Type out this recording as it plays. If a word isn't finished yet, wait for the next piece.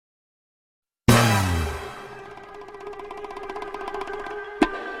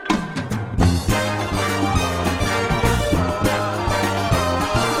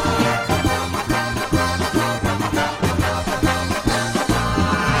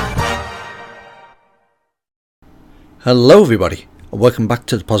Hello everybody, and welcome back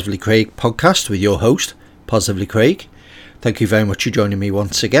to the Positively Craig podcast with your host, Positively Craig. Thank you very much for joining me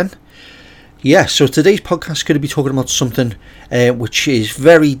once again. So today's podcast is going to be talking about something which is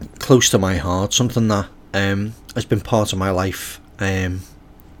very close to my heart, something that has been part of my life and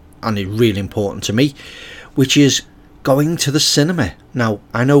is really important to me, which is going to the cinema. Now,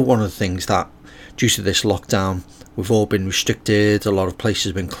 I know one of the things that, due to this lockdown, we've all been restricted, a lot of places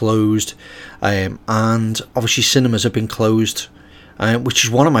have been closed, and obviously cinemas have been closed, which is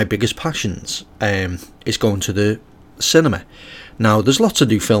one of my biggest passions, is going to the cinema. Now, there's lots of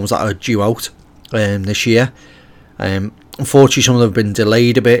new films that are due out this year. Unfortunately, some of them have been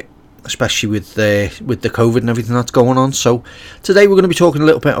delayed a bit, especially with the COVID and everything that's going on. So today we're going to be talking a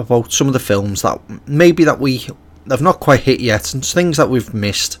little bit about some of the films that maybe that we have not quite hit yet, and things that we've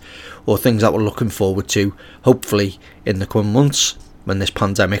missed, or things that we're looking forward to, hopefully in the coming months when this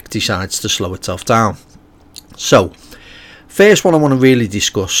pandemic decides to slow itself down. So, first one I want to really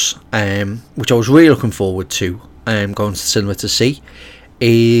discuss, which I was really looking forward to going to the cinema to see,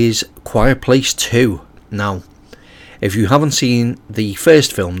 is Quiet Place 2. Now, if you haven't seen the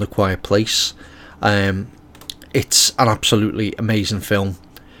first film, The Quiet Place, it's an absolutely amazing film.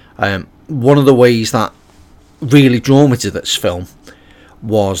 One of the ways that really drew me to this film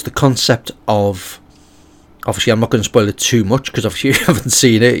was the concept of, obviously I'm not going to spoil it too much because obviously you haven't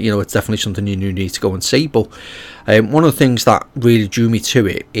seen it, it's definitely something you need to go and see, but one of the things that really drew me to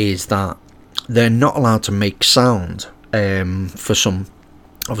it is that they're not allowed to make sound for some,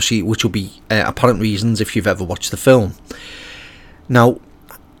 obviously, which will be apparent reasons if you've ever watched the film. Now,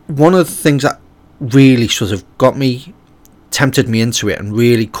 one of the things that really sort of tempted me into it and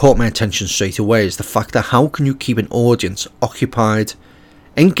really caught my attention straight away is the fact that how can you keep an audience occupied,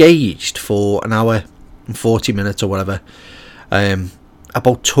 engaged for an hour and 40 minutes or whatever,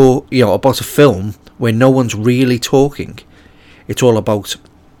 about a film where no one's really talking. It's all about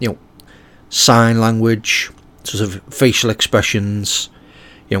sign language, sort of facial expressions,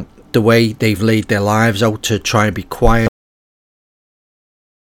 the way they've laid their lives out to try and be quiet.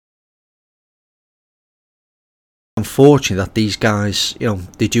 Unfortunately, that these guys,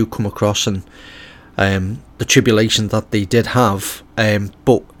 they do come across, and the tribulation that they did have,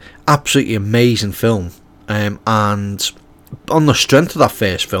 but absolutely amazing film, and on the strength of that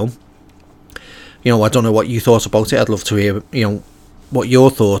first film, I don't know what you thought about it. I'd love to hear what your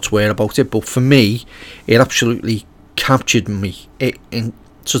thoughts were about it, but for me it absolutely captured me. It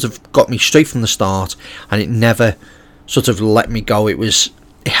sort of got me straight from the start, and it never sort of let me go. It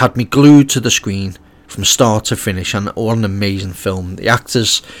had me glued to the screen from start to finish, and what an amazing film. The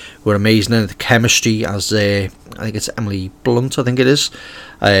actors were amazing, and the chemistry, as I think it's Emily Blunt, I think it is,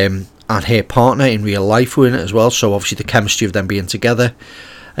 and her partner in real life were in it as well, so obviously the chemistry of them being together,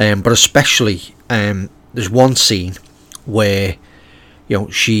 but especially there's one scene where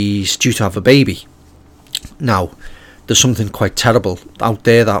she's due to have a baby. Now, there's something quite terrible out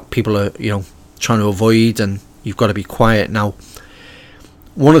there that people are trying to avoid, and you've got to be quiet. Now,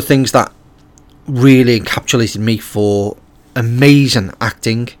 one of the things that really encapsulated me for amazing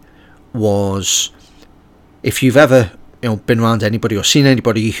acting was, if you've ever been around anybody or seen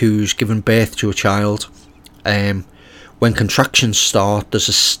anybody who's given birth to a child, when contractions start,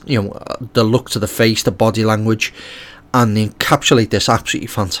 there's the look to the face, the body language, and they encapsulate this absolutely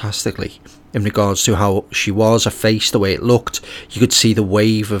fantastically in regards to how she was, her face, the way it looked. You could see the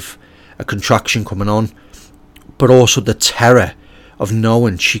wave of a contraction coming on, but also the terror of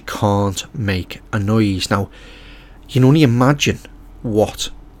knowing she can't make a noise. Now, you can only imagine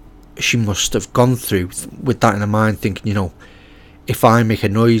what she must have gone through with that in her mind, thinking, if I make a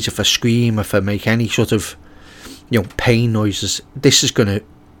noise, if I scream, if I make any sort of, pain noises, this is going to,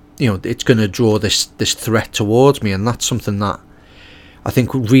 it's going to draw this threat towards me. And that's something that I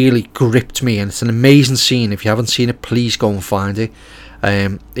think really gripped me, and it's an amazing scene. If you haven't seen it, please go and find it.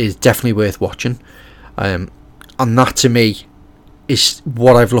 It's definitely worth watching. And that, to me, is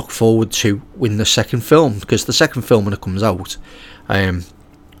what I've looked forward to in the second film, because the second film, when it comes out,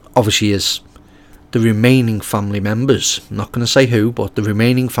 obviously is the remaining family members, I'm not going to say who, but the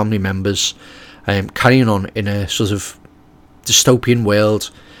remaining family members carrying on in a sort of dystopian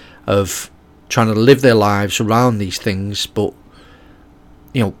world of trying to live their lives around these things, but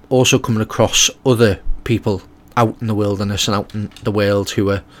also coming across other people out in the wilderness and out in the world who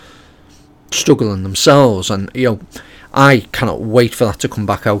are struggling themselves. And I cannot wait for that to come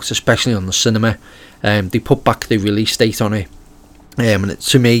back out, especially on the cinema. They put back the release date on it, and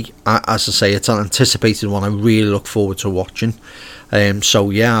to me, as I say, it's an anticipated one. I really look forward to watching. So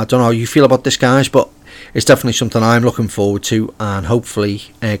yeah, I don't know how you feel about this, guys, but it's definitely something I'm looking forward to, and hopefully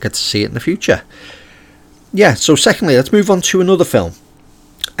get to see it in the future. yeah, so secondly, let's move on to another film.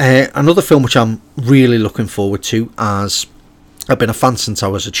 Another film which I'm really looking forward to, as I've been a fan since I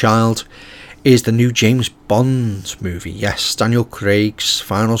was a child, is the new James Bond movie. Yes, Daniel Craig's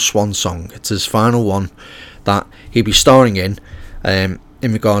final swan song. It's his final one that he'll be starring in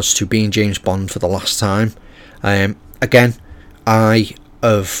regards to being James Bond for the last time. Again, I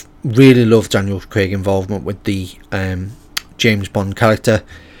have really loved Daniel Craig's involvement with the James Bond character.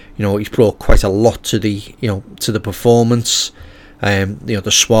 You know, he's brought quite a lot to the performance. The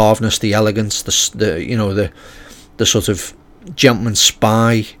suaveness, the elegance, the sort of gentleman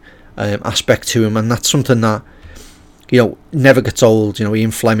spy aspect to him, and that's something that never gets old.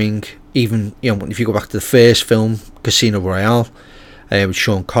 Ian Fleming, even if you go back to the first film, Casino Royale, with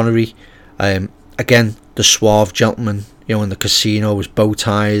Sean Connery, again the suave gentleman, in the casino, his bow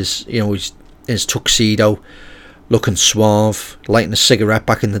ties, his tuxedo, looking suave, lighting a cigarette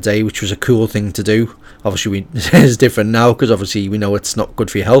back in the day, which was a cool thing to do. Obviously, it's different now because obviously we know it's not good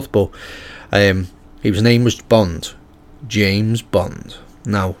for your health. But his name was Bond, James Bond.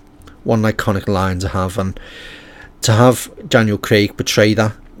 Now, one iconic line to have, and to have Daniel Craig portray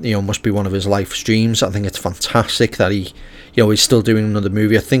that, must be one of his life's dreams. I think it's fantastic that he's still doing another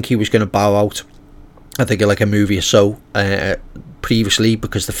movie. I think he was going to bow out, I think, like a movie or so previously,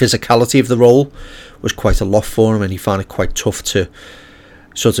 because the physicality of the role was quite a lot for him, and he found it quite tough to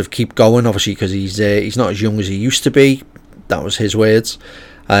sort of keep going, obviously, because he's not as young as he used to be. That was his words.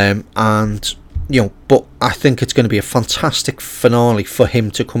 But I think it's going to be a fantastic finale for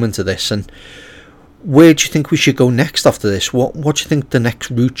him to come into this. And where do you think we should go next after this? What do you think the next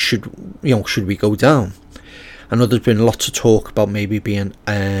route should we go down? I know there's been lots of talk about maybe being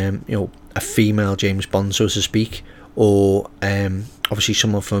a female James Bond, so to speak, or obviously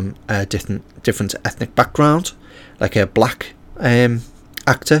someone from a different ethnic background, like a black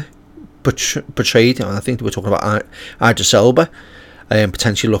actor portrayed. I think they were talking about Idris Elba,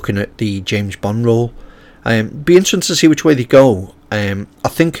 potentially looking at the James Bond role. Be interesting to see which way they go. I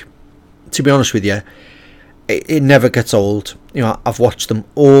think, to be honest with you, it never gets old. I've watched them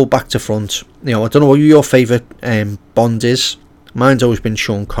all back to front. I don't know what your favourite Bond is. Mine's always been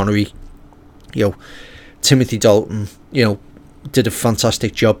Sean Connery. Timothy Dalton, did a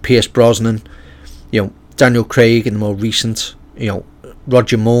fantastic job. Pierce Brosnan, Daniel Craig in the more recent,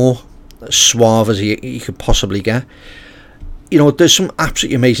 Roger Moore, suave as he could possibly get. There's some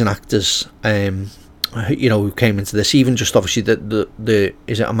absolutely amazing actors, who came into this. Even just obviously the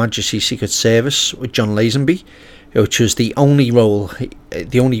is it Her Majesty's Secret Service with John Lazenby, which was the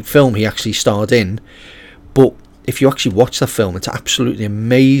only film he actually starred in. But if you actually watch that film, it's absolutely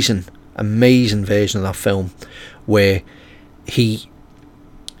amazing version of that film, where he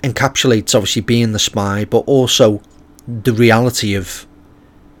encapsulates obviously being the spy, but also the reality of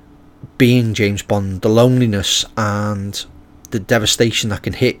being James Bond, the loneliness and the devastation that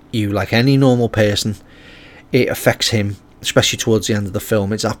can hit you like any normal person. It affects him, especially towards the end of the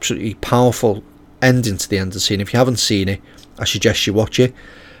film. It's absolutely powerful ending to the end of the scene. If you haven't seen it, I suggest you watch it,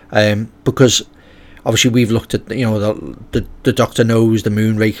 because obviously we've looked at the Doctor Knows, the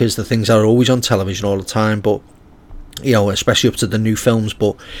Moonrakers, the things that are always on television all the time, but especially up to the new films.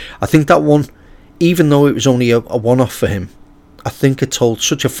 But I think that one, even though it was only a one-off for him, I think it told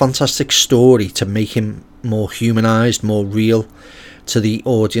such a fantastic story to make him more humanised, more real to the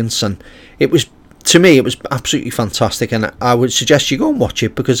audience, and it was, to me, it was absolutely fantastic. And I would suggest you go and watch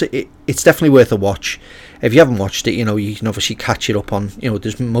it, because it's definitely worth a watch. If you haven't watched it, you can obviously catch it up on,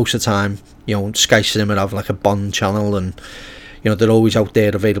 there's most of the time, Sky Cinema have like a Bond channel, and they're always out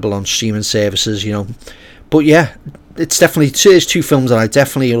there available on streaming services, But yeah, it's definitely, there's two films that I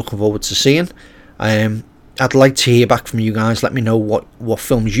definitely looking forward to seeing. I'd like to hear back from you guys. Let me know what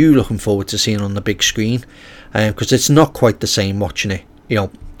films you're looking forward to seeing on the big screen, because it's not quite the same watching it,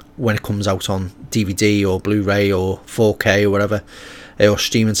 when it comes out on DVD or Blu-ray or 4K or whatever, or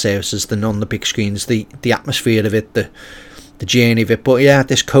streaming services, than on the big screens. The atmosphere of it, the journey of it. But yeah,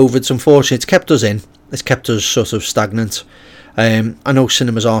 this COVID's unfortunately, it's kept us in. It's kept us sort of stagnant. I know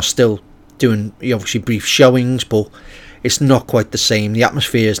cinemas are still doing obviously brief showings, but it's not quite the same. The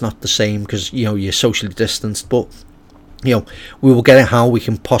atmosphere is not the same, because you're socially distanced. But we will get it how we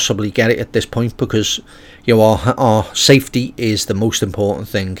can possibly get it at this point, because our safety is the most important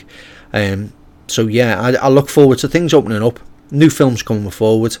thing. So yeah, I look forward to things opening up, new films coming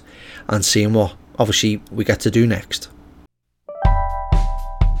forward, and seeing what obviously we get to do next.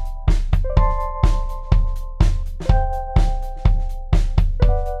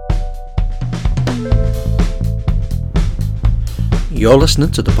 You're listening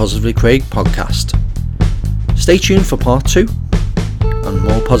to the Positively Craig podcast. Stay tuned for part 2 and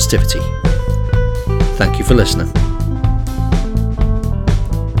more positivity. Thank you for listening.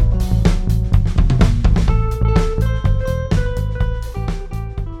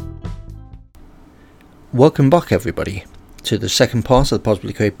 Welcome back, everybody, to the second part of the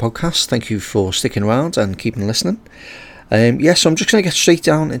Positively Craig podcast. Thank you for sticking around and keeping listening. So I'm just going to get straight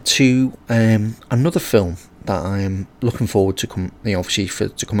down into another film that I'm looking forward to come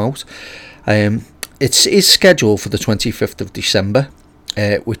out. It is scheduled for the 25th of December,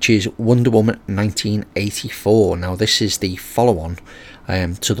 which is Wonder Woman 1984. Now, this is the follow-on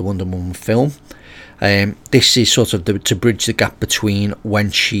to the Wonder Woman film. This is sort of to bridge the gap between when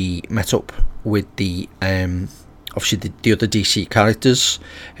she met up with the obviously the other DC characters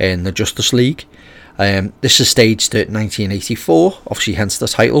in the Justice League. This is staged at 1984, obviously hence the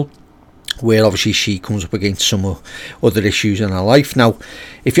title, where obviously she comes up against some other issues in her life. Now,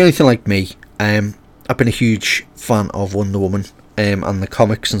 if you're anything like me, I've been a huge fan of Wonder Woman and the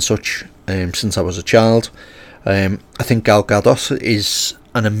comics and such since I was a child. I think Gal Gadot is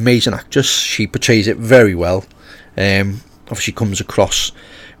an amazing actress. She portrays it very well. Obviously comes across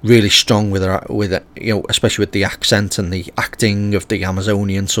really strong with her, especially with the accent and the acting of the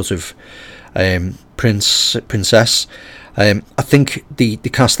Amazonian sort of princess. I think they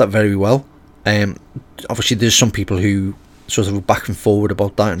cast that very well. Obviously there's some people who sort of back and forward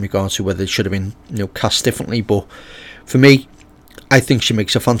about that in regards to whether it should have been cast differently, but for me, I think she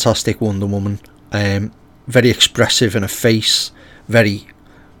makes a fantastic Wonder Woman. Very expressive in her face, very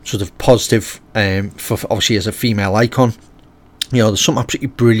sort of positive for obviously as a female icon. There's some absolutely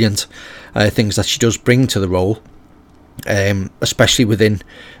brilliant things that she does bring to the role, especially within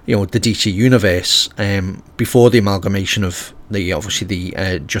the DC universe before the amalgamation of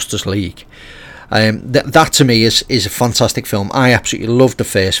the Justice League. That to me is a fantastic film. I absolutely loved the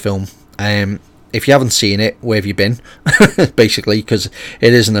first film. If you haven't seen it, where have you been? Basically, because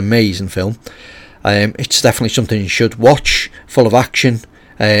it is an amazing film. It's definitely something you should watch. Full of action,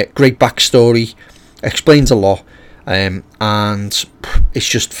 great backstory, explains a lot. And it's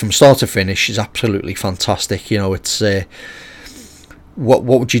just from start to finish is absolutely fantastic. It's what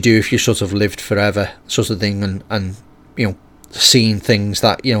would you do if you sort of lived forever, sort of thing, and seeing things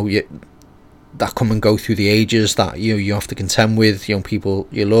that that come and go through the ages that you have to contend with, people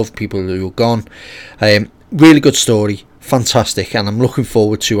you love, people who are gone. Really good story, fantastic, and I'm looking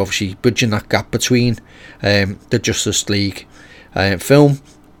forward to obviously bridging that gap between the Justice League film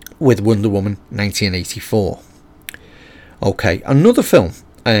with Wonder Woman 1984. Okay, another film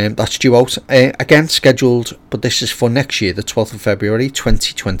that's due out, again scheduled, but this is for next year, the 12th of February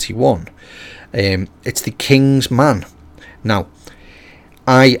 2021. It's The King's Man. Now,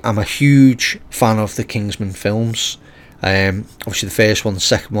 I am a huge fan of the Kingsman films. Obviously the first one, the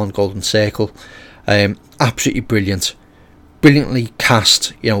second one, Golden Circle. Absolutely brilliant. Brilliantly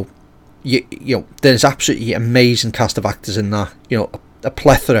cast. There's absolutely amazing cast of actors in that. A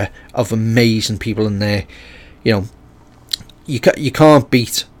plethora of amazing people in there. You can't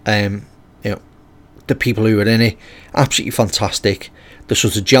beat the people who are in it. Absolutely fantastic. The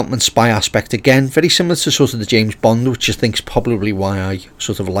sort of gentleman spy aspect, again, very similar to sort of the James Bond, which I think is probably why I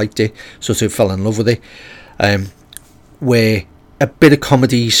sort of liked it, sort of fell in love with it. Where a bit of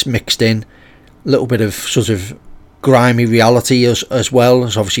comedy's mixed in, a little bit of sort of grimy reality as well,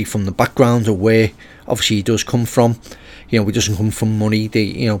 as obviously from the background of where obviously he does come from. He doesn't come from money.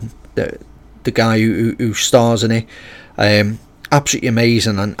 The guy who stars in it. Absolutely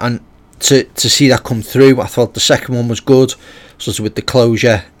amazing, and to see that come through. I thought the second one was good, sort of with the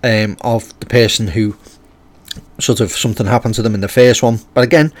closure of the person who sort of something happened to them in the first one. But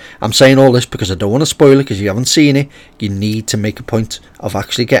again, I'm saying all this because I don't want to spoil it, because if you haven't seen it, you need to make a point of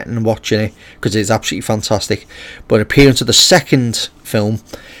actually getting and watching it, because it's absolutely fantastic. But appearing to the second film,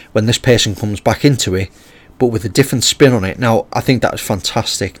 when this person comes back into it, but with a different spin on it. Now, I think that is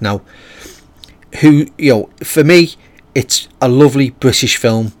fantastic. Now, for me, it's a lovely British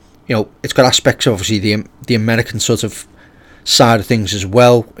film. It's got aspects of obviously the American sort of side of things as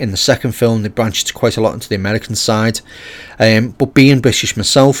well. In the second film, they branched quite a lot into the American side. But being British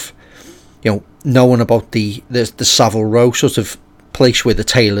myself, knowing about the Savile Row sort of place where the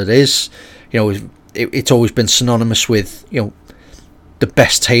tailor is, it's always been synonymous with the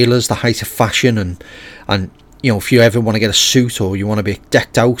best tailors, the height of fashion, and if you ever want to get a suit or you want to be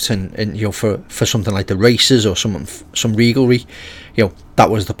decked out and for something like the races or some regalry, that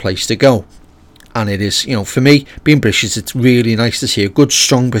was the place to go. And it is, for me, being British, it's really nice to see a good,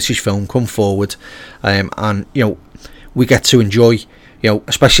 strong British film come forward, and we get to enjoy,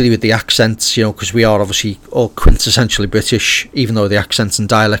 especially with the accents, because we are obviously all quintessentially British, even though the accents and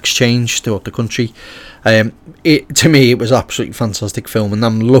dialects change throughout the country. To me, it was an absolutely fantastic film, and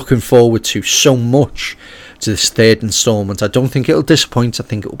I'm looking forward to so much to this third instalment. I don't think it'll disappoint. I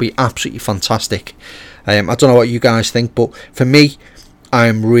think it'll be absolutely fantastic. I don't know what you guys think, but for me,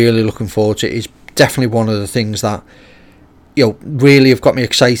 I'm really looking forward to it. It's definitely one of the things that really have got me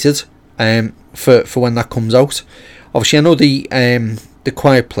excited for when that comes out. Obviously, I know the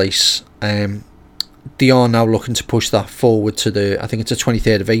Quiet Place, they are now looking to push that forward to I think it's the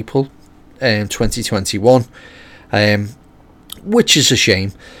 23rd of April 2021, which is a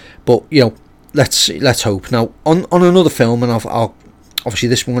shame, but let's hope. Now on another film, and I'll obviously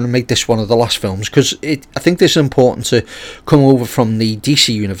I'm going to make this one of the last films, because I think this is important to come over from the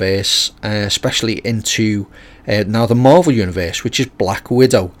DC universe, especially into now the Marvel universe, which is Black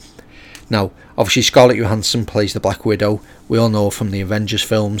Widow. Now, obviously, Scarlett Johansson plays the Black Widow. We all know her from the Avengers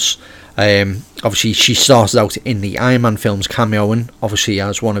films. Obviously, she started out in the Iron Man films, cameoing, obviously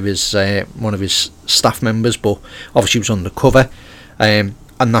as one of his staff members, but obviously was undercover, and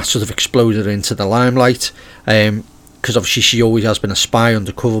that sort of exploded into the limelight. Because obviously she always has been a spy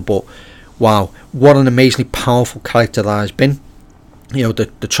undercover. But wow, what an amazingly powerful character that has been.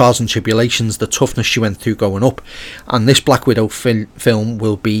 The trials and tribulations, the toughness she went through growing up, and this Black Widow film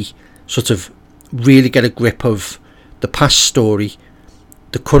will be sort of really get a grip of the past story,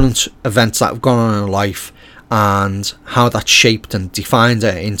 the current events that have gone on in her life, and how that shaped and defined her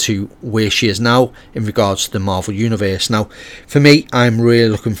into where she is now in regards to the Marvel universe. Now, for me, I'm really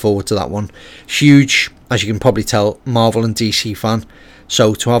looking forward to that one. Huge, as you can probably tell, Marvel and DC fan.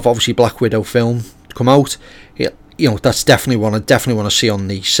 So to have obviously Black Widow film come out, that's definitely one I definitely want to see on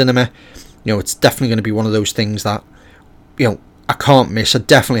the cinema. It's definitely going to be one of those things that I can't miss. I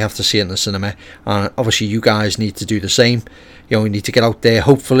definitely have to see it in the cinema, and obviously you guys need to do the same. We need to get out there.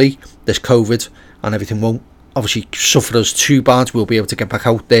 Hopefully this COVID and everything won't obviously suffer us too bad. We'll be able to get back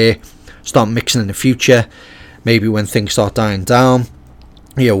out there, start mixing in the future, maybe when things start dying down,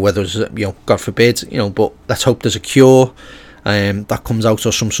 whether it's God forbid, but let's hope there's a cure that comes out,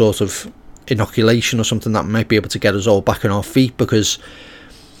 or some sort of inoculation or something that might be able to get us all back on our feet, because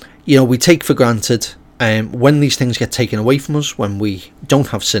we take for granted when these things get taken away from us, when we don't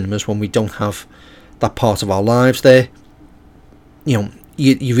have cinemas, when we don't have that part of our lives there,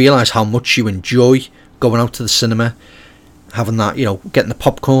 you realise how much you enjoy going out to the cinema, having that, getting the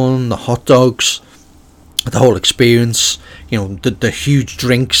popcorn, the hot dogs, the whole experience, the huge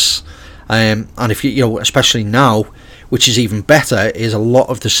drinks, and if especially now, which is even better, is a lot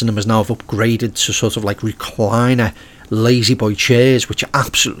of the cinemas now have upgraded to sort of like recliner lazy boy chairs, which are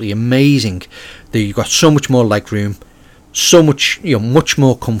absolutely amazing. You've got so much more leg room, so much, much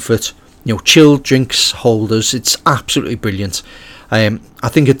more comfort, chilled drinks holders. It's absolutely brilliant. I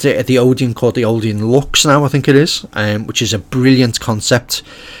think it's at the Odeon, called the Odeon Lux now, I think it is, which is a brilliant concept.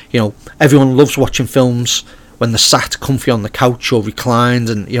 Everyone loves watching films when they're sat comfy on the couch or reclined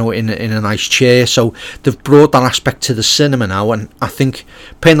and in a nice chair. So they've brought that aspect to the cinema now, and I think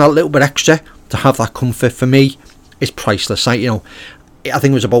paying that little bit extra to have that comfort, for me, is priceless. I think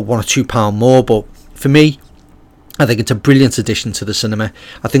it was about £1 or £2 more, but for me, I think it's a brilliant addition to the cinema.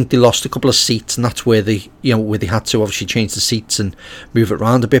 I think they lost a couple of seats, and that's where they had to obviously change the seats and move it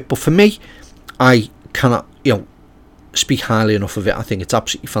around a bit. But for me, I cannot speak highly enough of it. I think it's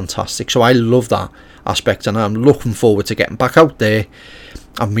absolutely fantastic. So I love that aspect, and I'm looking forward to getting back out there,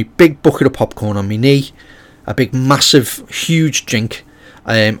 having my big bucket of popcorn on my knee, a big massive huge drink,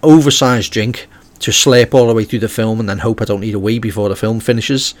 oversized drink, to slurp all the way through the film, and then hope I don't need a wee before the film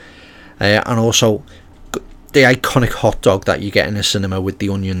finishes, and also the iconic hot dog that you get in a cinema with the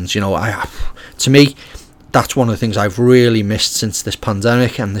onions. To me, that's one of the things I've really missed since this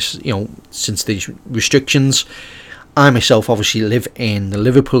pandemic and this, since these restrictions. I myself obviously live in the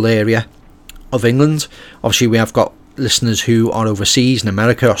Liverpool area of England. Obviously we have got listeners who are overseas in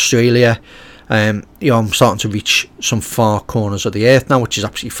America, Australia. I'm starting to reach some far corners of the earth now, which is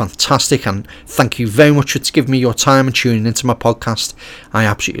absolutely fantastic, and thank you very much for giving me your time and tuning into my podcast. I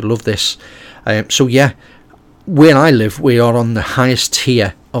absolutely love this. So yeah, where I live, we are on the highest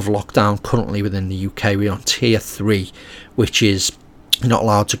tier of lockdown currently within the UK. We're on tier 3, which is you're not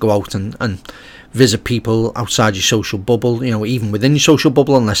allowed to go out and visit people outside your social bubble, even within your social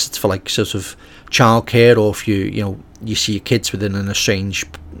bubble, unless it's for like sort of childcare, or if you see your kids within an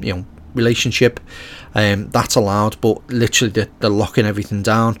estranged relationship, that's allowed. But literally they're locking everything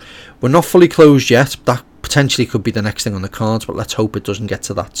down. We're not fully closed yet. That potentially could be the next thing on the cards, but let's hope it doesn't get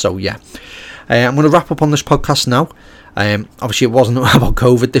to that. So yeah, I'm going to wrap up on this podcast now. Obviously it wasn't about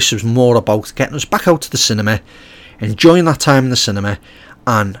COVID. This was more about getting us back out to the cinema, enjoying that time in the cinema,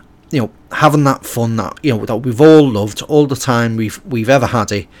 and having that fun that that we've all loved all the time we've ever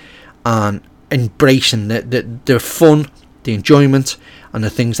had it, and embracing the fun, the enjoyment, and the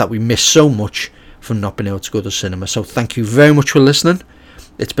things that we miss so much from not being able to go to the cinema. So thank you very much for listening.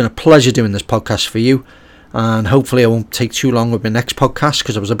 It's been a pleasure doing this podcast for you, and hopefully I won't take too long with my next podcast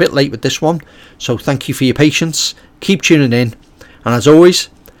because I was a bit late with this one. So thank you for your patience. Keep tuning in, and as always,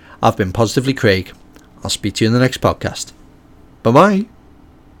 I've been Positively Craig. I'll speak to you in the next podcast. Bye bye.